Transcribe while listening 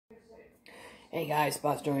Hey guys,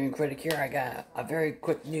 Bostonian Critic here. I got a very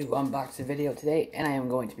quick new unboxing video today, and I am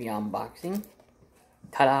going to be unboxing,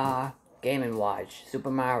 ta-da, Game & Watch Super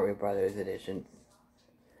Mario Brothers Edition.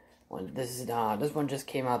 This one just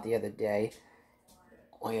came out the other day,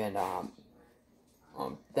 and now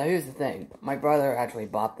here's the thing. My brother actually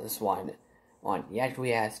bought this one. He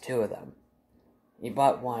actually has two of them. He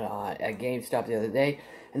bought one at GameStop the other day,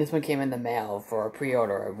 and this one came in the mail for a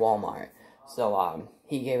pre-order at Walmart. So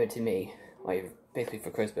he gave it to me. Basically for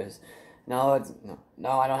Christmas. No,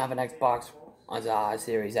 I don't have an Xbox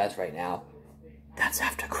Series S right now. That's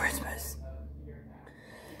after Christmas,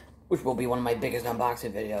 which will be one of my biggest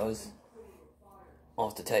unboxing videos. I'll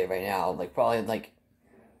have to tell you right now, probably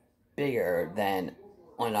bigger than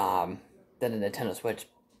on the Nintendo Switch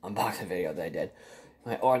unboxing video that I did,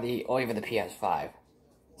 or even the PS5.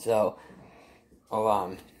 So,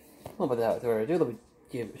 without further ado, let me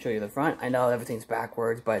show you the front. I know everything's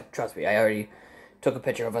backwards, but trust me, I already took a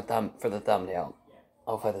picture of for the thumbnail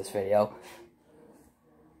for this video.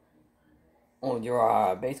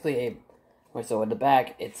 You're basically so in the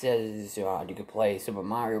back it says you can play Super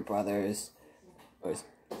Mario Brothers, or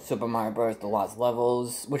Super Mario Brothers: The Lost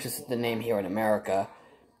Levels, which is the name here in America.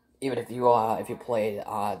 Even if you played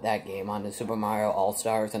that game on the Super Mario All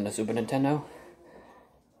Stars and the Super Nintendo,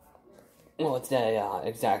 well, it's the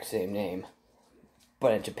exact same name.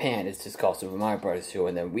 But in Japan, it's just called Super Mario Bros. 2,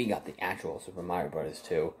 and then we got the actual Super Mario Bros.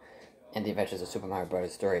 2, and the Adventures of Super Mario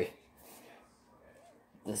Bros. 3.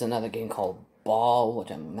 There's another game called Ball, which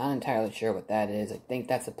I'm not entirely sure what that is. I think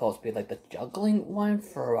that's supposed to be the juggling one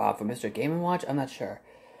for Mr. Game & Watch. I'm not sure.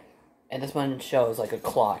 And this one shows a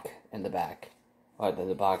clock in the back, or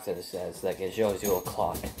the box that it says it shows you a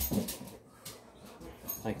clock,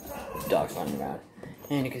 dogs running around.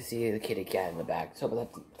 And you can see the kitty cat in the back. So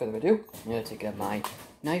without further ado, I'm going to take out my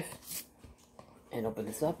knife and open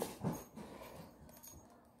this up.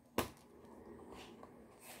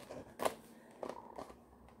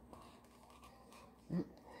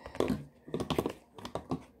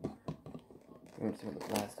 Remove some of the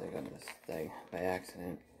plastic on this thing by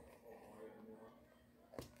accident.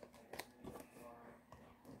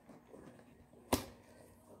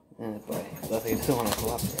 And boy, luckily it doesn't want to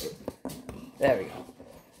cooperate. There we go.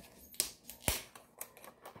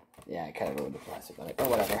 Yeah, I kind of ruined the plastic on it, but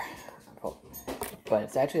whatever. But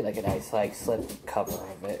it's actually a nice, slip cover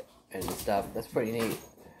of it and stuff. That's pretty neat.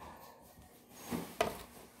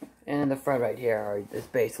 And in the front right here is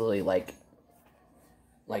basically like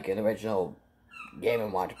an original Game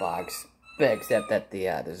 & Watch box, but except that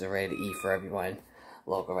there's a rated E for everyone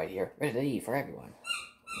logo right here. Rated E for everyone.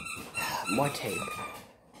 More tape.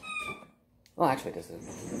 Well, actually, there's a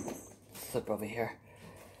slip over here.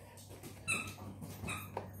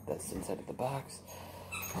 That's inside of the box.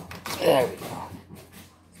 There we go.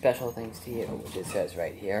 Special thanks to you, which it says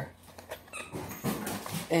right here.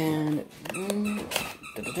 And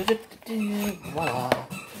voila!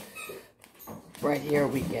 Right here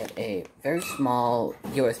we get a very small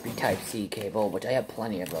USB Type-C cable, which I have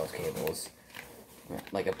plenty of those cables,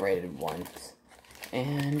 a braided one.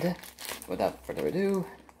 And without further ado,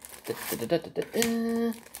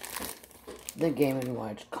 the Game &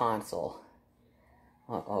 Watch console.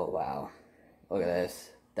 Oh wow, look at this.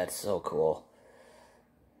 That's so cool.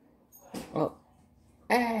 Oh,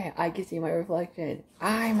 hey, I can see my reflection.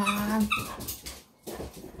 Hi, Mom.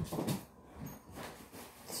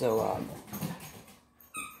 So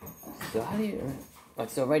how do you?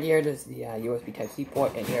 So right here there's the USB Type-C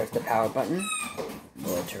port, and here's the power button.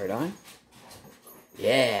 We'll turn it on.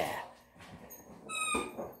 Yeah.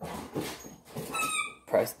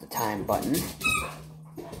 Press the time button.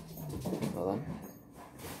 Hold on.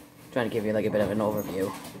 Trying to give you a bit of an overview.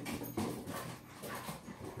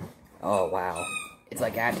 Oh wow. It's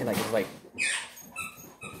acting it's right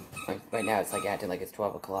now it's acting like it's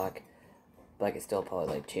 12 o'clock. But I can still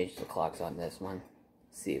probably change the clocks on this one.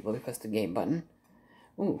 Let's see, let me press the game button.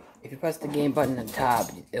 Ooh, if you press the game button on top,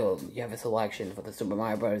 you have a selection for the Super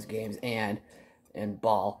Mario Bros. Games and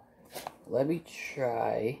Ball. Let me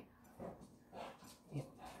try.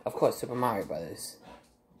 Of course, Super Mario Brothers.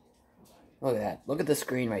 Look at that. Look at the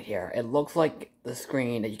screen right here. It looks like the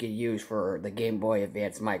screen that you could use for the Game Boy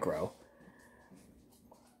Advance Micro.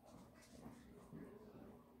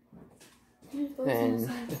 And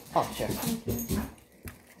oh, sure.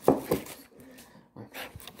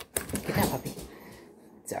 Get down, puppy.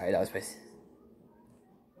 Sorry, that was my.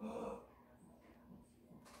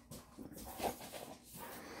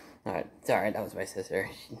 Alright, sorry, that was my sister.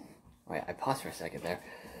 Wait, I paused for a second there.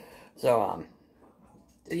 So,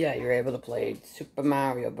 yeah, you're able to play Super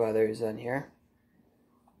Mario Brothers on here.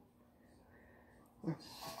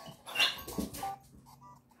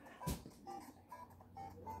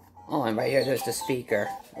 Oh, and right here there's the speaker,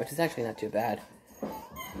 which is actually not too bad.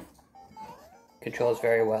 Controls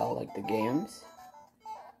very well, like the games.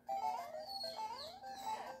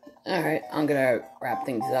 Alright, I'm gonna wrap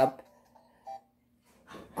things up.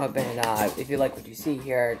 If you like what you see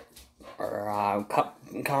here, or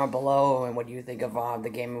comment below and what you think of the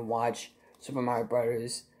Game & Watch Super Mario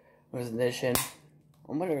Brothers Edition.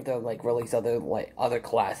 I wonder if they'll like release other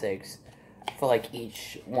classics for like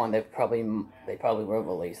each one. They probably will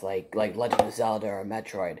release like Legend of Zelda or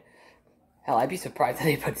Metroid. Hell, I'd be surprised if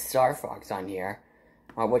they put Star Fox on here,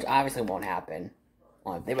 which obviously won't happen.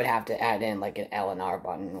 They would have to add in like an L and R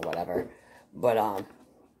button or whatever. But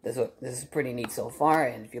this is pretty neat so far.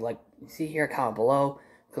 And if you like, see here, comment below.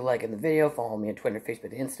 Click like in the video. Follow me on Twitter,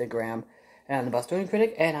 Facebook, Instagram, and on the Bostonian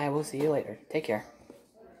Critic. And I will see you later. Take care.